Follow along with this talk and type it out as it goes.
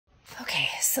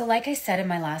So like I said in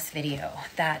my last video,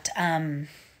 that anorexia,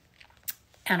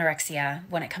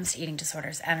 when it comes to eating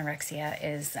disorders, anorexia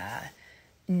is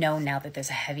known now that there's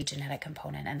a heavy genetic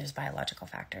component and there's biological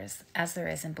factors, as there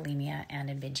is in bulimia and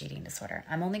in binge eating disorder.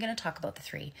 I'm only going to talk about the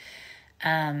three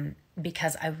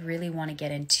because I really want to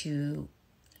get into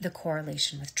the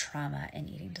correlation with trauma and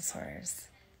eating disorders.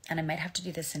 And I might have to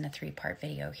do this in a 3-part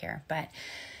video here. But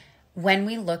when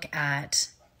we look at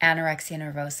anorexia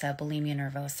nervosa, bulimia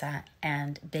nervosa,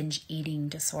 and binge eating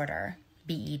disorder,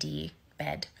 BED,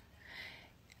 BED,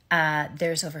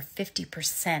 there's over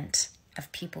 50%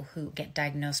 of people who get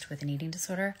diagnosed with an eating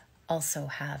disorder also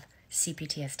have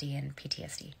CPTSD and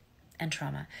PTSD and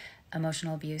trauma,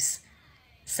 emotional abuse,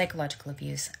 psychological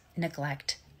abuse,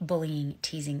 neglect, bullying,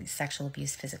 teasing, sexual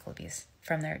abuse, physical abuse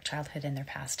from their childhood and their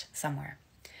past somewhere,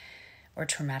 or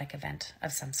traumatic event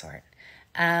of some sort.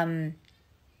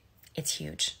 It's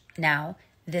huge. Now,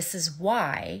 this is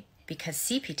why, because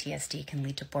CPTSD can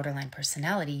lead to borderline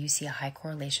personality, you see a high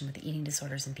correlation with eating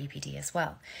disorders and BPD as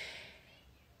well.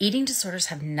 Eating disorders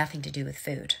have nothing to do with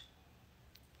food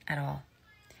at all.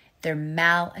 They're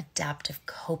maladaptive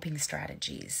coping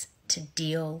strategies to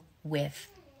deal with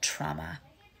trauma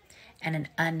and an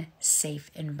unsafe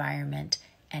environment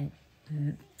and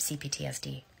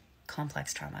CPTSD,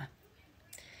 complex trauma.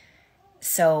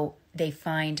 So they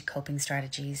find coping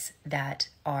strategies that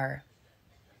are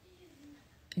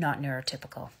not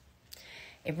neurotypical.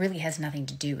 It really has nothing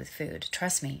to do with food.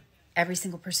 Trust me, every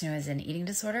single person who has an eating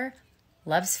disorder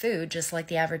loves food just like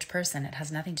the average person. It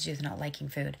has nothing to do with not liking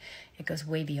food. It goes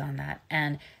way beyond that.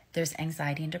 And there's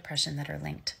anxiety and depression that are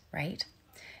linked, right?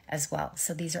 As well.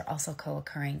 So these are also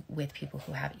co-occurring with people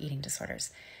who have eating disorders.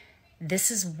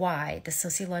 This is why the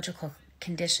sociological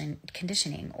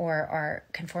conditioning or our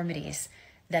conformities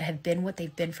that have been what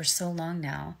they've been for so long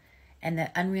now, and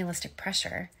the unrealistic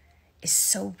pressure is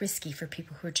so risky for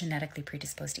people who are genetically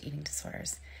predisposed to eating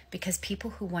disorders, because people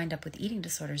who wind up with eating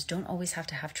disorders don't always have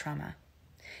to have trauma.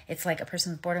 It's like a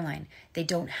person with borderline. They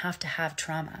don't have to have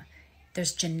trauma.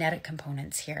 There's genetic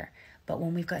components here. But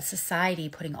when we've got society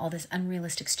putting all this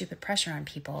unrealistic, stupid pressure on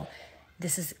people,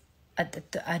 this is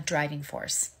a driving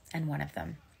force, and one of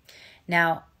them.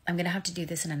 Now, I'm going to have to do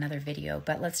this in another video,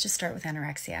 but let's just start with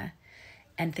anorexia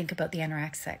and think about the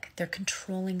anorexic. They're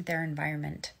controlling their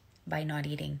environment by not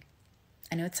eating.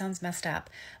 I know it sounds messed up,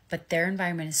 but their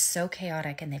environment is so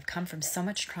chaotic and they've come from so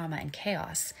much trauma and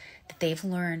chaos that they've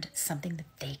learned something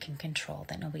that they can control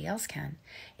that nobody else can.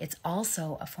 It's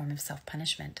also a form of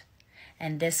self-punishment.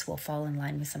 And this will fall in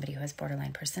line with somebody who has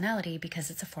borderline personality because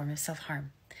it's a form of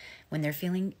self-harm. When they're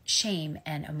feeling shame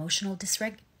and emotional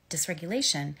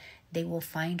dysregulation, they will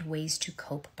find ways to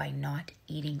cope by not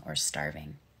eating or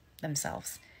starving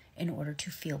themselves in order to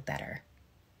feel better.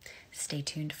 Stay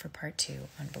tuned for part 2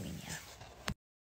 on bulimia.